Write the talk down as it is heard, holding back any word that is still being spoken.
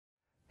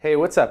Hey,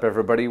 what's up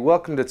everybody?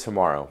 Welcome to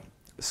TMRO.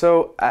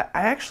 So, I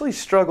actually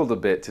struggled a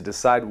bit to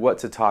decide what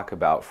to talk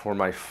about for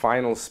my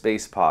final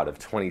SpacePod of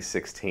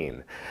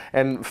 2016.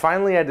 And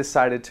finally I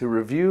decided to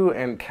review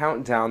and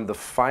count down the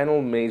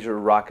final major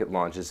rocket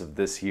launches of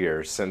this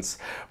year, since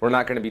we're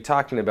not going to be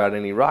talking about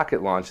any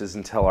rocket launches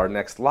until our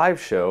next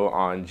live show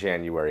on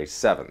January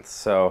 7th.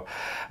 So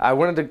I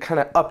wanted to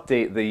kind of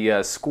update the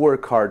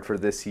scorecard for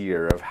this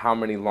year of how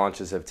many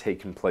launches have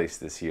taken place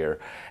this year,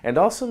 and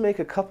also make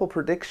a couple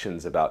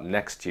predictions about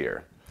next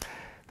year.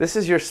 This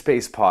is your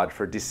SpacePod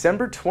for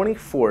December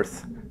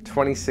 24th,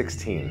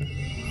 2016.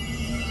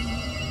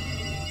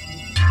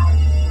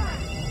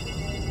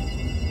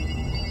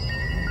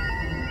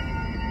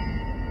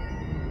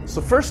 So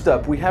first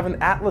up, we have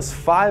an Atlas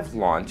V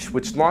launch,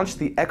 which launched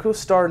the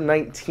EchoStar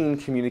 19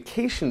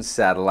 communications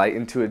satellite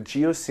into a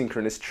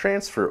geosynchronous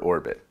transfer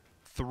orbit.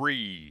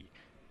 3,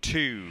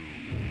 2,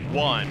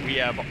 1. We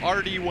have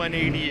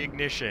RD-180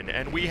 ignition,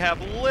 and we have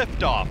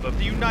liftoff of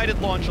the United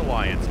Launch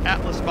Alliance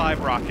Atlas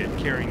V rocket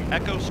carrying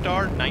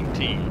EchoStar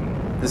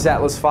 19. This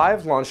Atlas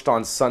V launched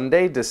on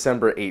Sunday,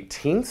 December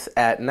 18th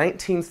at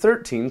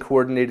 1913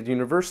 Coordinated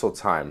Universal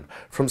Time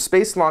from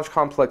Space Launch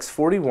Complex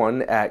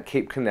 41 at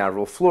Cape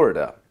Canaveral,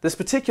 Florida. This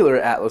particular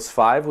Atlas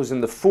V was in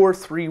the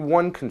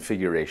 431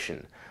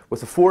 configuration,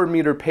 with a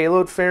 4-meter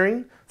payload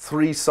fairing,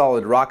 3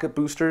 solid rocket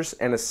boosters,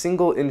 and a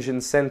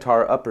single-engine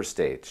Centaur upper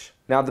stage.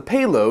 Now the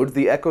payload,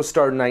 the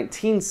EchoStar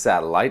 19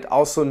 satellite,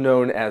 also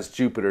known as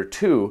Jupiter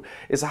 2,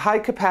 is a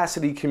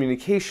high-capacity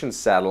communications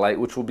satellite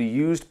which will be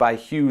used by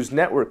Hughes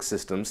Network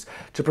Systems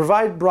to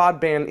provide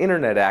broadband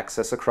internet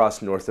access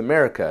across North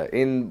America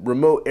in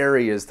remote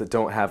areas that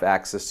don't have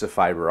access to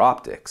fiber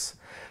optics.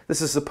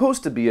 This is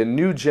supposed to be a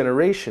new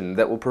generation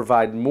that will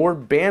provide more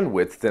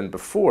bandwidth than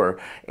before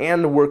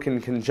and work in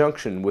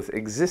conjunction with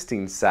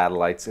existing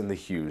satellites in the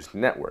Hughes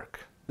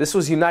network. This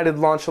was United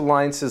Launch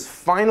Alliance's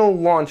final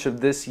launch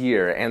of this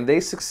year, and they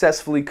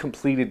successfully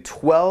completed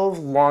 12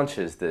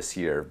 launches this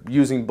year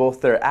using both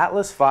their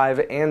Atlas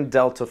V and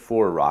Delta IV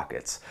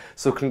rockets.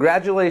 So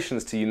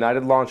congratulations to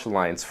United Launch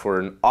Alliance for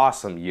an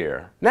awesome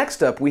year.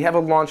 Next up, we have a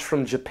launch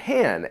from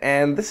Japan,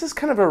 and this is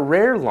kind of a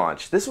rare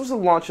launch. This was a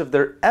launch of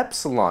their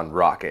Epsilon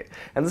rocket,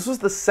 and this was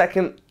the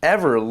second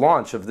ever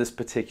launch of this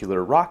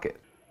particular rocket.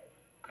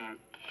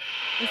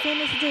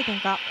 SMSJ 点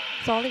火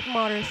Solid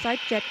Motor Side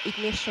Jet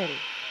Ignition.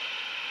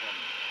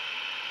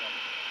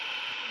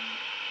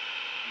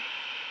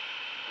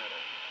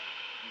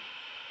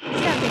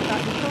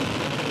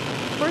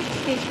 First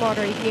stage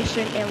motor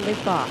ignition and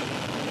liftoff.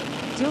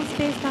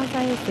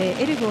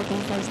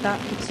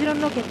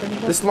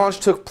 This launch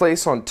took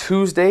place on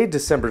Tuesday,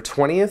 December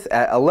 20th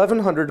at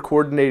 1100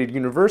 Coordinated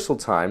Universal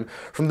Time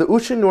from the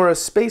Uchinura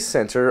Space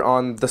Center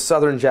on the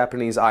southern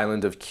Japanese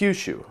island of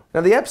Kyushu. Now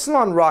the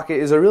Epsilon rocket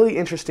is a really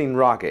interesting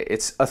rocket.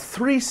 It's a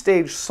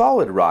 3-stage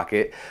solid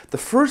rocket, the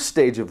first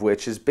stage of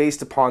which is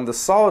based upon the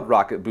solid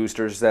rocket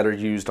boosters that are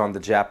used on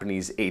the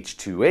Japanese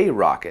H-2A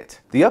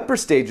rocket. The upper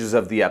stages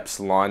of the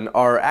Epsilon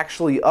are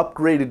actually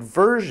upgraded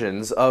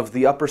versions of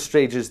the upper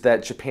stages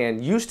that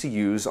Japan used to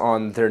use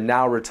on their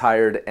now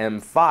retired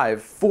M5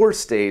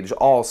 4-stage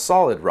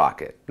all-solid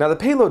rocket. Now the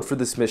payload for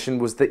this mission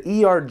was the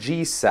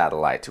ERG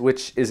satellite,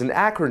 which is an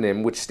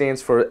acronym which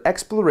stands for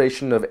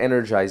Exploration of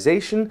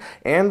Energization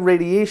and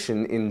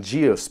Radiation in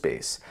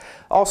Geospace.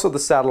 Also, the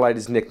satellite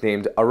is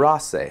nicknamed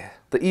Arase.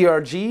 The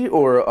ERG,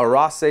 or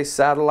Arase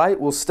satellite,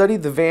 will study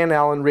the Van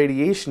Allen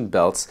radiation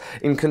belts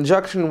in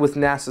conjunction with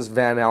NASA's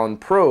Van Allen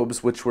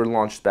probes, which were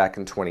launched back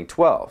in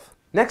 2012.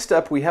 Next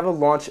up, we have a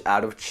launch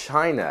out of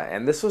China,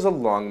 and this was a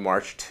Long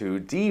March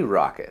 2D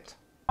rocket.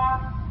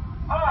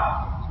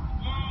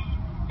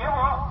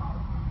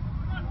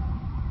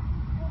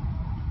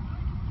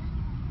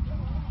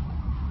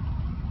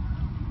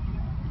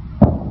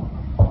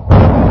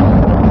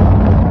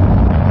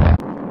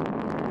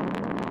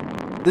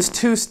 This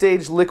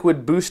 2-stage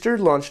liquid booster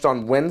launched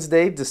on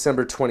Wednesday,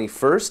 December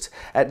 21st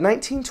at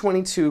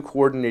 1922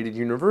 Coordinated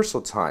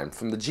Universal Time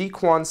from the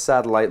Jiquan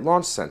Satellite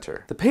Launch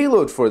Center. The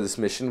payload for this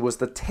mission was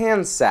the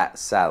TANSAT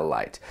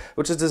satellite,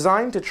 which is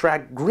designed to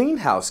track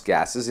greenhouse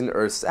gases in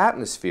Earth's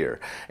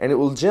atmosphere, and it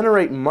will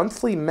generate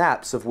monthly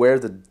maps of where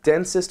the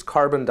densest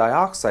carbon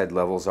dioxide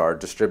levels are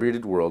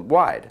distributed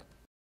worldwide.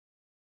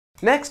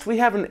 Next, we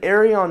have an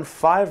Ariane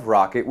 5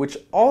 rocket which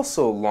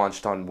also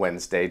launched on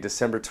Wednesday,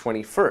 December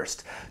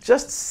 21st,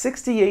 just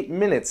 68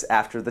 minutes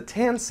after the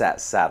TANSAT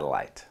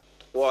satellite.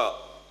 3,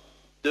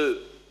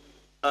 2,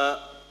 1,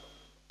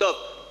 top.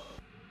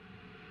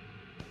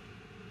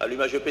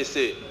 Allumage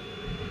EPC.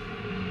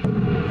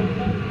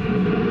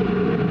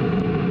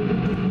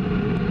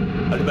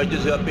 Allumage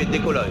des EAP,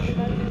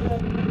 décollage.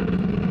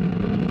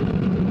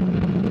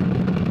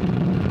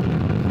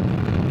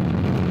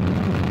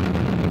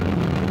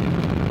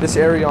 This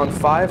Ariane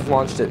 5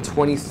 launched at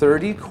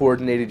 2030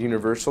 Coordinated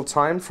Universal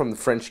Time from the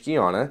French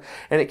Guiana,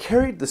 and it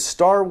carried the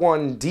Star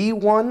 1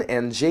 D1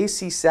 and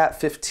JCSat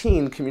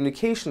 15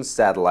 communications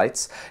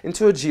satellites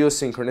into a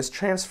geosynchronous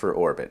transfer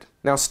orbit.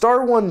 Now, Star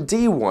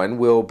 1D1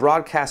 will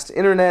broadcast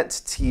internet,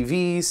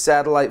 TV,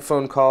 satellite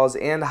phone calls,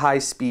 and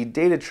high-speed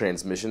data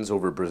transmissions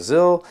over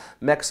Brazil,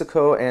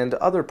 Mexico, and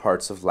other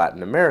parts of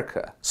Latin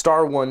America.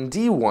 Star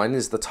 1D1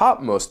 is the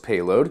topmost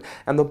payload,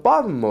 and the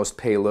bottommost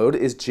payload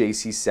is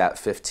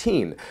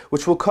JCSat-15,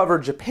 which will cover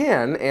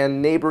Japan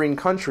and neighboring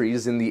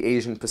countries in the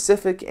Asian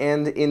Pacific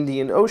and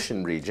Indian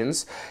Ocean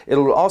regions. It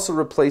will also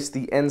replace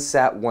the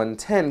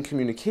NSat-110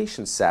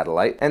 communications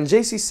satellite, and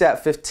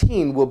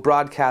JCSat-15 will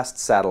broadcast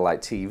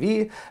satellite TV,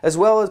 as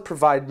well as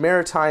provide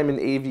maritime and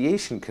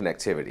aviation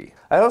connectivity.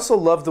 I also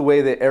love the way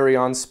that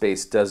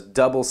Arianespace does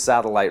double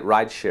satellite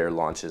rideshare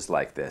launches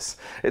like this.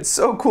 It's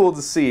so cool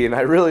to see, and I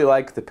really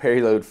like the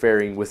payload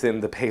fairing within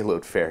the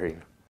payload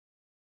fairing.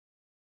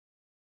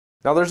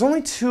 Now, there's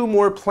only 2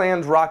 more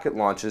planned rocket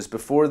launches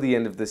before the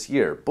end of this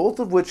year, both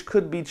of which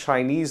could be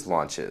Chinese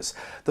launches.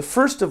 The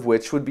first of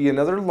which would be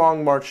another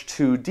Long March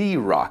 2D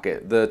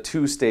rocket, the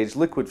 2-stage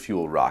liquid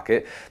fuel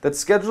rocket, that's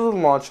scheduled to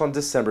launch on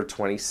December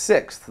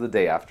 26th, the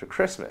day after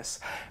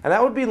Christmas. And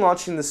that would be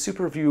launching the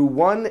SuperView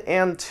 1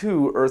 and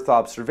 2 Earth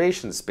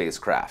observation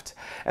spacecraft.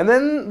 And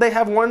then they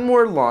have one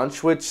more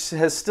launch, which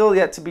has still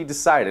yet to be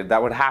decided.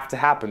 That would have to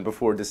happen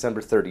before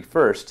December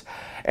 31st.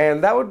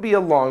 And that would be a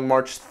Long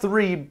March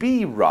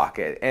 3B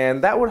rocket,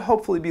 and that would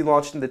hopefully be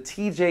launching the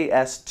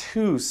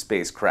TJS-2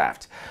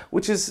 spacecraft,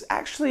 which is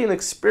actually an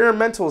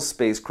experimental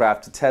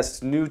spacecraft to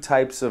test new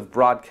types of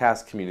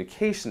broadcast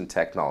communication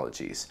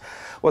technologies.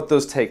 What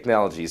those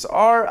technologies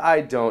are,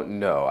 I don't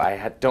know.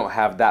 I don't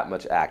have that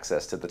much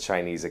access to the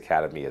Chinese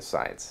Academy of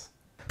Science.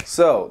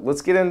 So,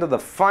 let's get into the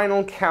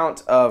final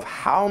count of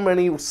how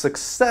many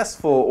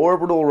successful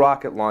orbital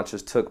rocket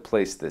launches took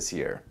place this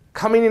year.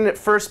 Coming in at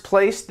first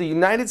place, the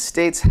United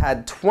States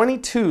had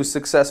 22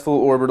 successful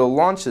orbital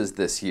launches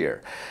this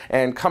year.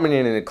 And coming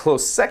in a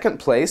close second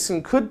place,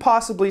 and could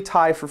possibly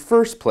tie for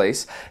first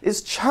place,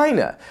 is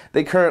China.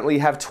 They currently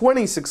have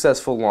 20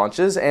 successful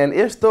launches, and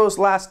if those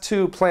last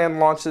 2 planned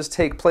launches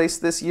take place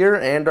this year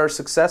and are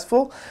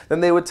successful,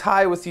 then they would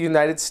tie with the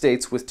United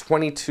States with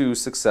 22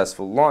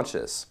 successful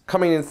launches.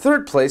 Coming in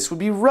third place would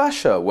be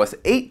Russia with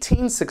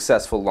 18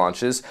 successful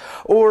launches,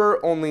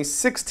 or only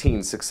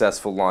 16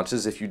 successful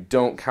launches if you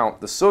don't count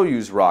the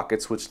Soyuz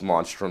rockets which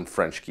launched from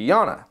French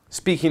Guiana.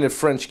 Speaking of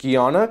French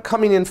Guiana,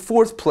 coming in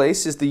fourth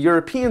place is the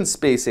European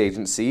Space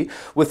Agency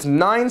with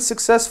 9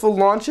 successful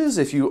launches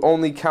if you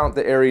only count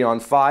the Ariane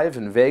 5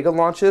 and Vega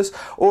launches,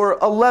 or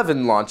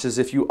 11 launches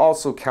if you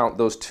also count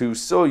those 2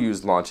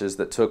 Soyuz launches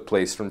that took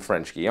place from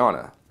French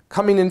Guiana.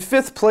 Coming in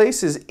fifth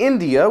place is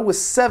India with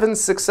 7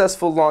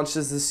 successful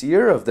launches this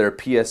year of their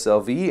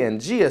PSLV and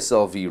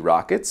GSLV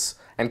rockets.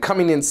 And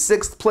coming in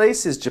sixth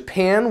place is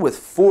Japan with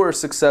 4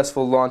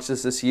 successful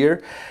launches this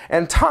year.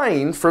 And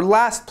tying for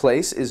last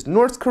place is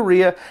North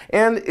Korea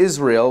and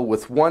Israel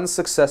with 1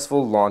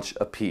 successful launch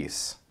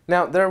apiece.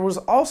 Now, there was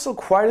also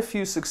quite a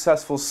few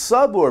successful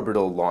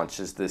suborbital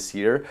launches this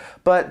year,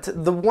 but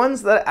the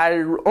ones that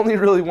I only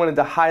really wanted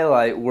to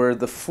highlight were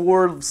the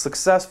 4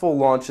 successful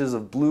launches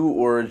of Blue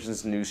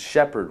Origin's New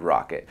Shepard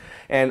rocket,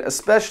 and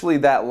especially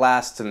that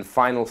last and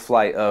final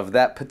flight of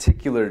that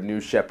particular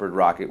New Shepard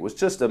rocket was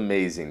just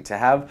amazing. To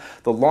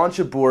have the launch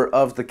abort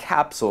of the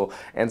capsule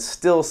and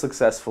still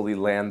successfully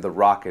land the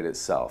rocket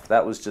itself.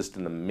 That was just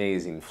an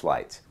amazing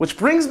flight. Which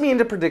brings me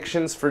into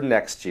predictions for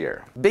next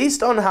year.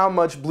 Based on how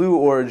much Blue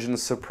Origin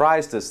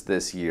surprised us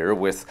this year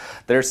with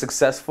their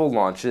successful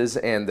launches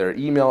and their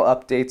email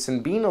updates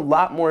and being a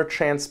lot more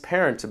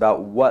transparent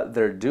about what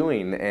they're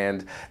doing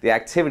and the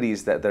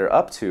activities that they're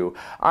up to,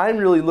 I'm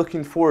really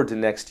looking forward to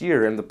next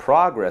year and the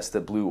progress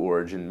that Blue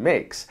Origin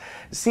makes.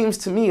 It seems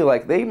to me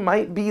like they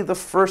might be the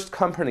first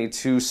company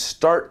to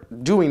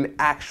start doing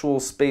actual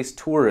space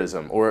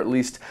tourism, or at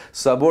least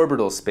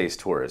suborbital space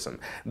tourism.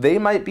 They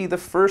might be the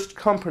first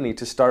company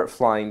to start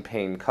flying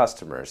paying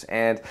customers,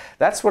 and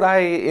that's what I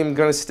am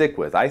going to stick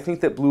with. I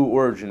think that Blue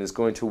Origin is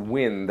going to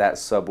win that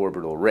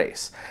suborbital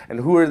race.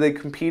 And who are they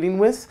competing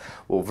with?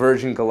 Well,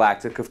 Virgin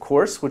Galactic, of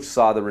course, which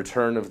saw the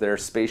return of their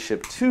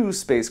Spaceship 2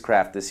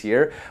 spacecraft this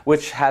year,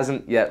 which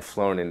hasn't yet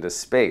flown into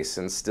space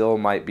and still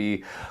might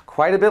be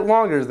quite a bit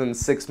longer than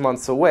 6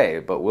 months away,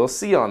 but we'll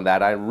see on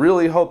that. I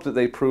really hope that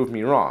they prove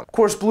me wrong. Of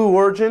course, Blue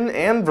Origin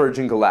and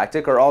Virgin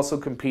Galactic are also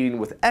competing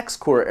with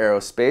X-Core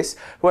Aerospace,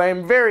 who I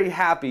am very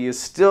happy is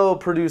still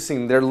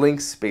producing their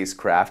Lynx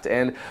spacecraft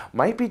and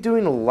might be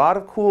doing a lot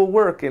of cool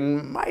work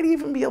and might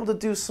even be able to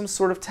do some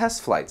sort of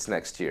test flights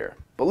next year.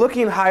 But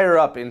looking higher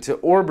up into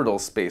orbital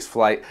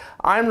spaceflight,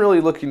 I'm really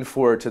looking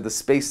forward to the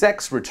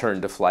SpaceX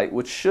return to flight,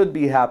 which should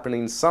be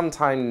happening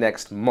sometime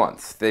next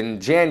month, in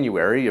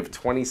January of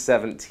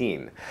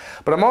 2017.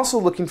 But I'm also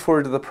looking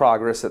forward to the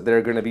progress that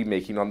they're going to be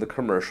making on the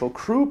Commercial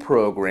Crew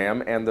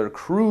program and their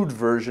crewed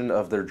version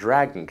of their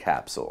Dragon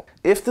capsule.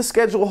 If the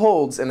schedule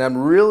holds, and I'm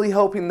really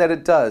hoping that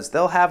it does,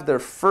 they'll have their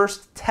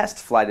first test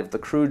flight of the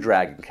Crew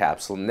Dragon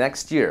capsule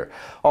next year,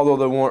 although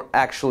there won't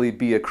actually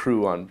be a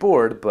crew on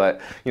board,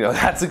 but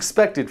that's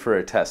expected for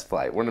a test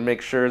flight. Want to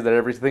make sure that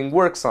everything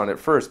works on it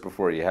first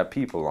before you have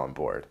people on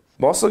board.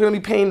 I'm also going to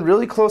be paying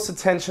really close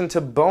attention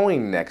to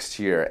Boeing next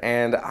year,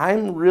 and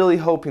I'm really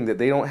hoping that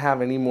they don't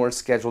have any more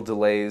schedule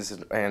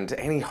delays and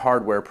any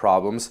hardware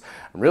problems.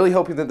 I'm really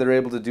hoping that they're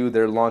able to do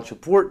their launch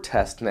abort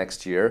test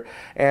next year,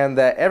 and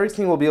that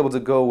everything will be able to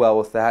go well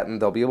with that, and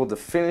they'll be able to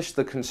finish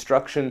the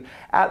construction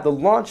at the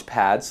launch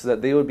pad so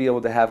that they would be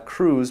able to have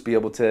crews be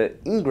able to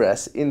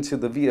ingress into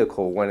the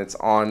vehicle when it's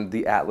on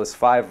the Atlas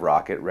V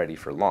rocket ready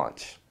for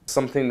launch.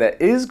 Something that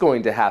is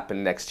going to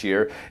happen next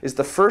year is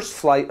the first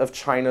flight of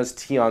China's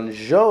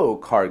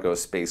Tianzhou cargo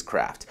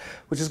spacecraft,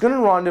 which is going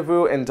to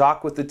rendezvous and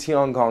dock with the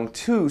Tiangong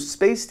 2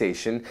 space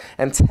station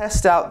and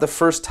test out the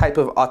first type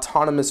of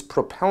autonomous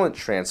propellant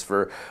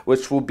transfer,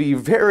 which will be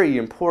very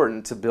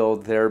important to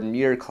build their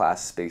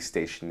Mir-class space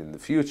station in the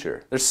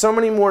future. There's so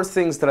many more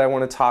things that I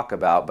want to talk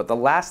about, but the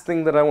last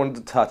thing that I wanted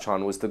to touch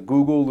on was the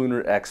Google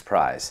Lunar X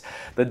Prize.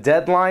 The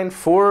deadline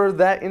for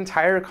that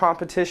entire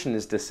competition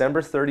is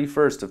December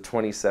 31st of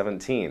 2017.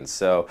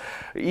 So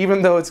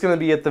even though it's going to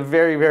be at the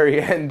very,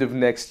 very end of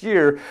next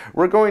year,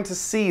 we're going to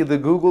see the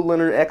Google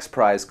Lunar X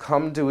Prize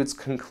come to its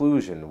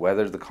conclusion,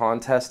 whether the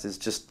contest is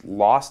just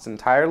lost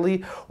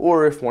entirely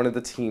or if one of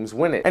the teams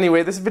win it.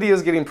 Anyway, this video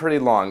is getting pretty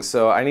long,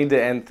 so I need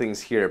to end things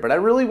here, but I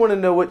really want to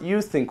know what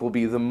you think will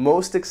be the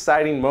most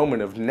exciting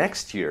moment of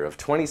next year, of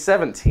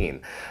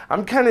 2017.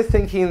 I'm kind of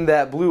thinking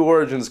that Blue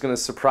Origin is going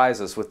to surprise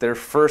us with their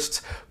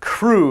first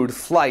crewed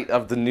flight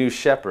of the New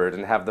Shepard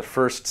and have the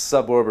first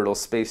suborbital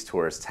space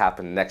tourists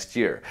happen next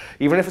year.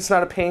 Even if it's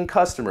not a paying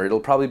customer, it'll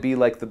probably be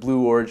like the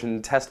Blue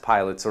Origin test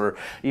pilots or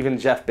even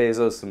Jeff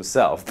Bezos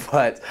himself,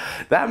 but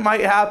that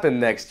might happen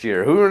next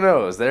year. Who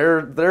knows?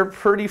 They're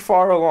pretty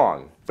far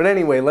along. But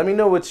anyway, let me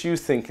know what you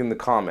think in the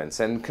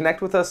comments, and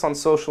connect with us on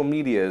social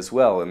media as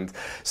well, and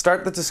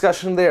start the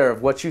discussion there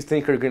of what you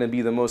think are going to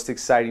be the most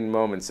exciting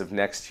moments of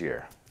next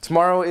year.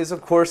 Tomorrow is,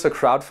 of course, a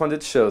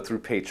crowdfunded show through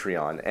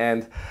Patreon,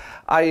 and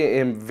I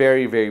am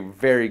very, very,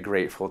 very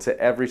grateful to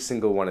every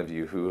single one of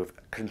you who have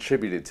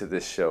contributed to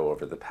this show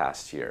over the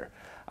past year.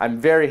 I'm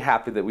very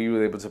happy that we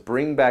were able to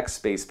bring back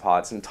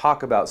SpacePods and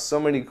talk about so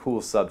many cool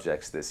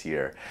subjects this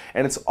year.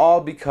 And it's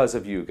all because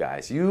of you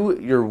guys.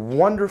 Your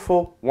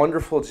wonderful,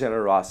 wonderful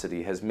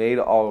generosity has made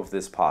all of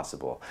this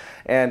possible.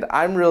 And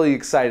I'm really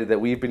excited that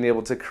we've been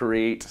able to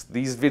create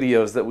these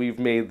videos that we've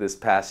made this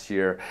past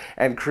year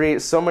and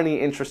create so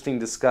many interesting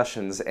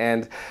discussions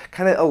and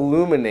kind of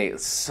illuminate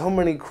so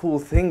many cool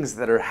things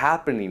that are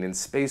happening in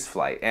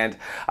spaceflight. And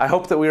I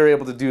hope that we are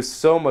able to do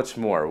so much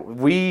more.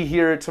 We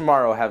here at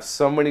Tomorrow have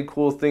so many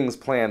cool things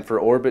planned for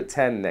Orbit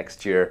 10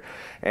 next year,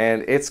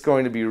 and it's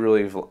going to be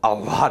really a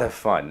lot of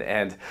fun.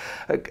 And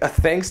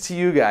thanks to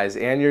you guys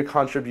and your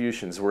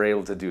contributions, we're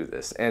able to do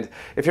this. And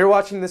if you're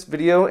watching this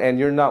video and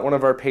you're not one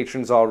of our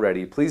patrons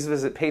already, please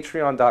visit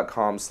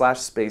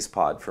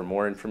patreon.com/SpacePod for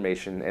more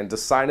information and to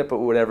sign up at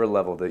whatever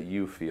level that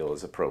you feel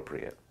is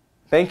appropriate.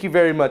 Thank you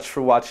very much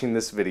for watching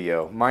this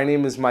video. My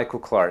name is Michael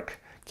Clark.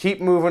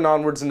 Keep moving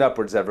onwards and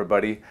upwards,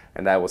 everybody,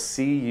 and I will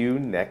see you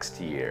next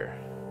year.